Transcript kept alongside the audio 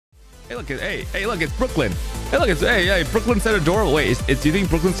Hey, look, hey, look, it's Brooklyn. Hey, look, it's hey, Brooklyn said adorable. Wait, do you think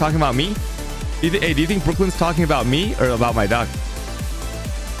Brooklyn's talking about me? Do you think Brooklyn's talking about me or about my dog?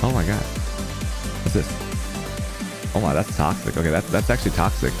 Oh my god, what's this? Oh my, that's toxic. Okay, that's actually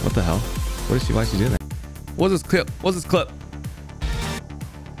toxic. What the hell? Why is she doing that? What's this clip? What's this clip?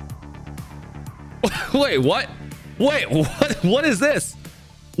 Wait, what? Wait, what? What is this?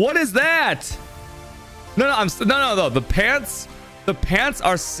 What is that? No, no. The pants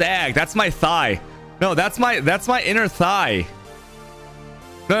are sagged. That's my thigh. No, that's my inner thigh.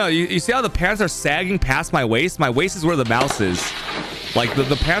 No, you see how the pants are sagging past my waist? My waist is where the mouse is. Like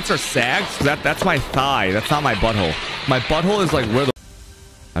the pants are sagged. So that's my thigh. That's not my butthole. My butthole is like where the.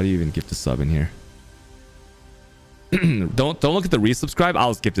 How do you even gift a sub in here? Don't look at the resubscribe. I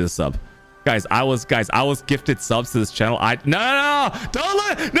was gifted a sub. Guys, I was gifted subs to this channel. No, don't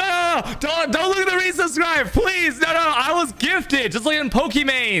look at the resubscribe, please. No, I was gifted, just like in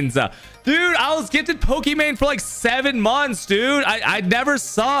Pokemains, dude. I was gifted Pokemon for like 7 months, dude. I never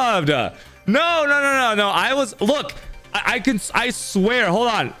subbed. No. I was I swear. Hold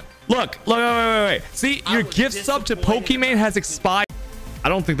on. Look, wait. See, your gift sub to Pokemon has expired. I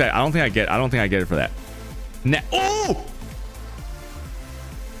don't think I get it for that. Oh.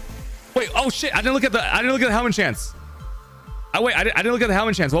 Wait, oh shit, I didn't look at the helmet chance. Wait, I didn't look at the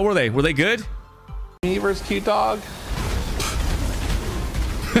helmet chance. What were they? Were they good? Me versus cute dog.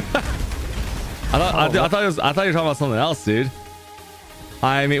 I thought you were talking about something else, dude.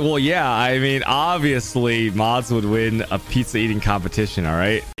 I mean, well, yeah, I mean, obviously mods would win a pizza eating competition, all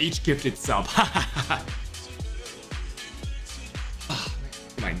right? Each gifted sub.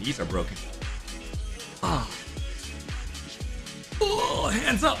 My knees are broken. Oh,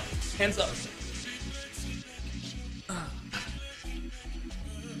 hands up. Hands up.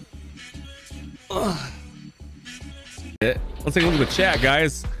 Let's take a look at the chat,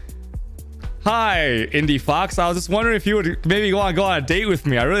 guys. Hi, Indie Fox. I was just wondering if you would maybe want to go on a date with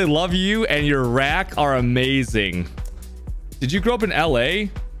me. I really love you and your rack are amazing. Did you grow up in LA?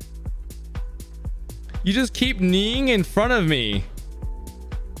 You just keep kneeing in front of me.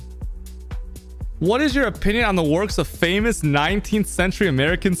 What is your opinion on the works of famous 19th century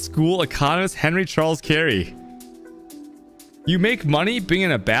American school economist Henry Charles Carey? You make money being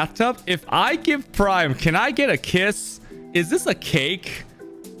in a bathtub? If I give Prime, can I get a kiss? Is this a cake?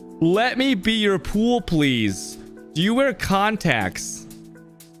 Let me be your pool, please. Do you wear contacts?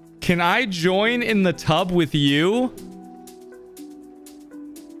 Can I join in the tub with you?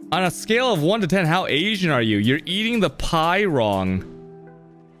 On a scale of 1 to 10, how Asian are you? You're eating the pie wrong.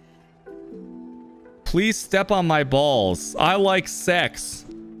 Please step on my balls. I like sex.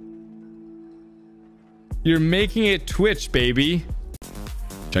 You're making it twitch, baby.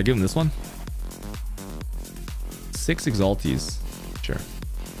 Should I give him this one? 6 Exalties. Sure.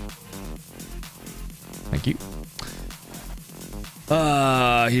 Thank you.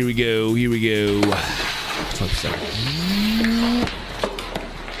 Here we go.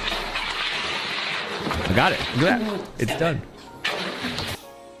 20%. I got it. Look at that. It's done.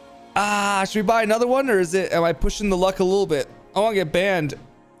 Should we buy another one, or am I pushing the luck a little bit? I want to get banned.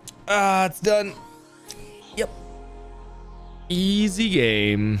 It's done. Yep. Easy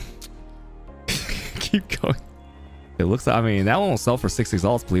game. Keep going. It looks like, I mean, that one will sell for 6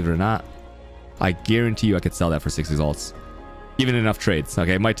 exalts, believe it or not. I guarantee you I could sell that for 6 exalts. Even enough trades.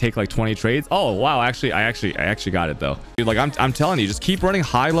 Okay, it might take like 20 trades. Oh wow, I actually got it though. Dude, like I'm telling you, just keep running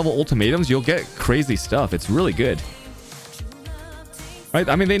high level ultimatums, you'll get crazy stuff. It's really good. Right?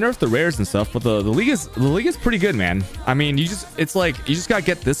 I mean, they nerfed the rares and stuff, but the league is pretty good, man. I mean, it's like you just gotta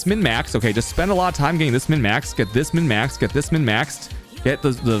get this min max. Okay, just spend a lot of time getting this min max, get this min max, get this min maxed, get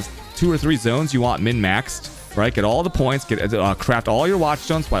the 2 or 3 zones you want min maxed, right? Get all the points, get craft all your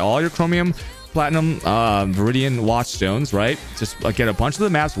watchstones, buy all your chromium, platinum, viridian watchstones, right? Just get a bunch of the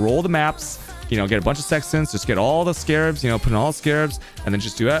maps, roll the maps, you know, get a bunch of sextants, just get all the scarabs, you know, put in all the scarabs, and then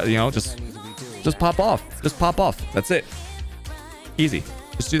just do it, you know, just pop off, that's it. Easy.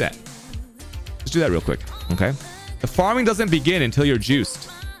 Just do that real quick. Okay, the farming doesn't begin until you're juiced.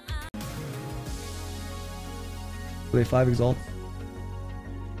 Were they 5 exalts?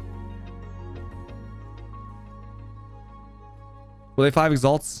 Were they 5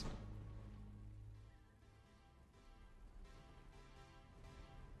 exalts?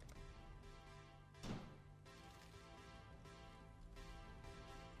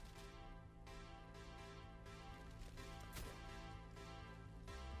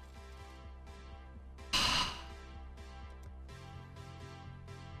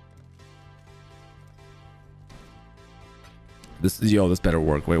 This better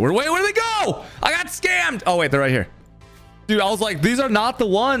work. Wait, where did they go? I got scammed. Oh wait, they're right here. Dude, I was like, these are not the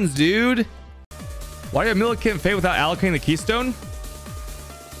ones, dude. Why do you have Milliken Fate without allocating the keystone?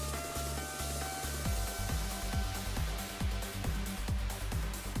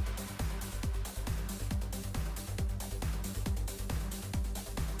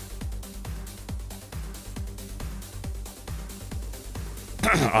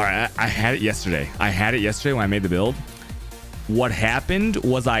 All right, I had it yesterday. I had it yesterday when I made the build. What happened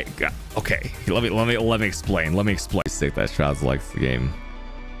was okay. Let me explain. Let me explain. Sick that Shrouds likes the game.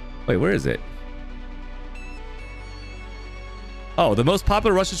 Wait, where is it? Oh, the most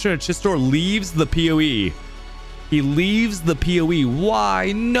popular Russian streamer Chistor leaves the PoE. He leaves the PoE.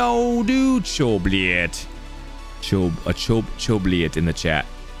 Why? No, dude. Chobliet. Chobliet in the chat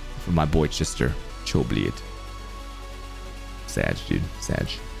for my boy Chister. Chobliet. Sag, dude. Sag.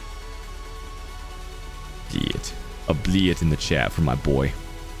 Bliet. A bliet in the chat for my boy.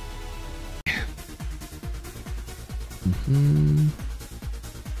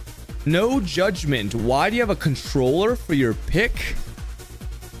 No judgment. Why do you have a controller for your pick?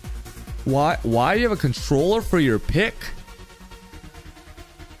 Why do you have a controller for your pick?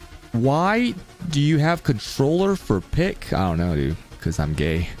 Why do you have controller for pick? I don't know, dude. Because I'm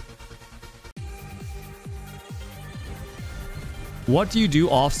gay. What do you do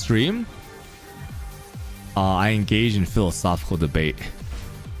off stream? I engage in philosophical debate.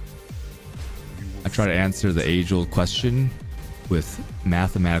 I try to answer the age-old question with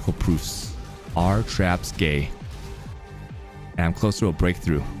mathematical proofs. Are traps gay? And I'm close to a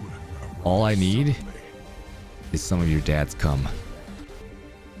breakthrough. All I need is some of your dad's cum.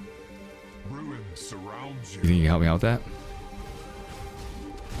 You think you can help me out with that?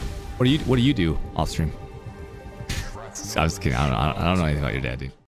 What do you do off stream? I was kidding. I don't know anything about your dad, dude.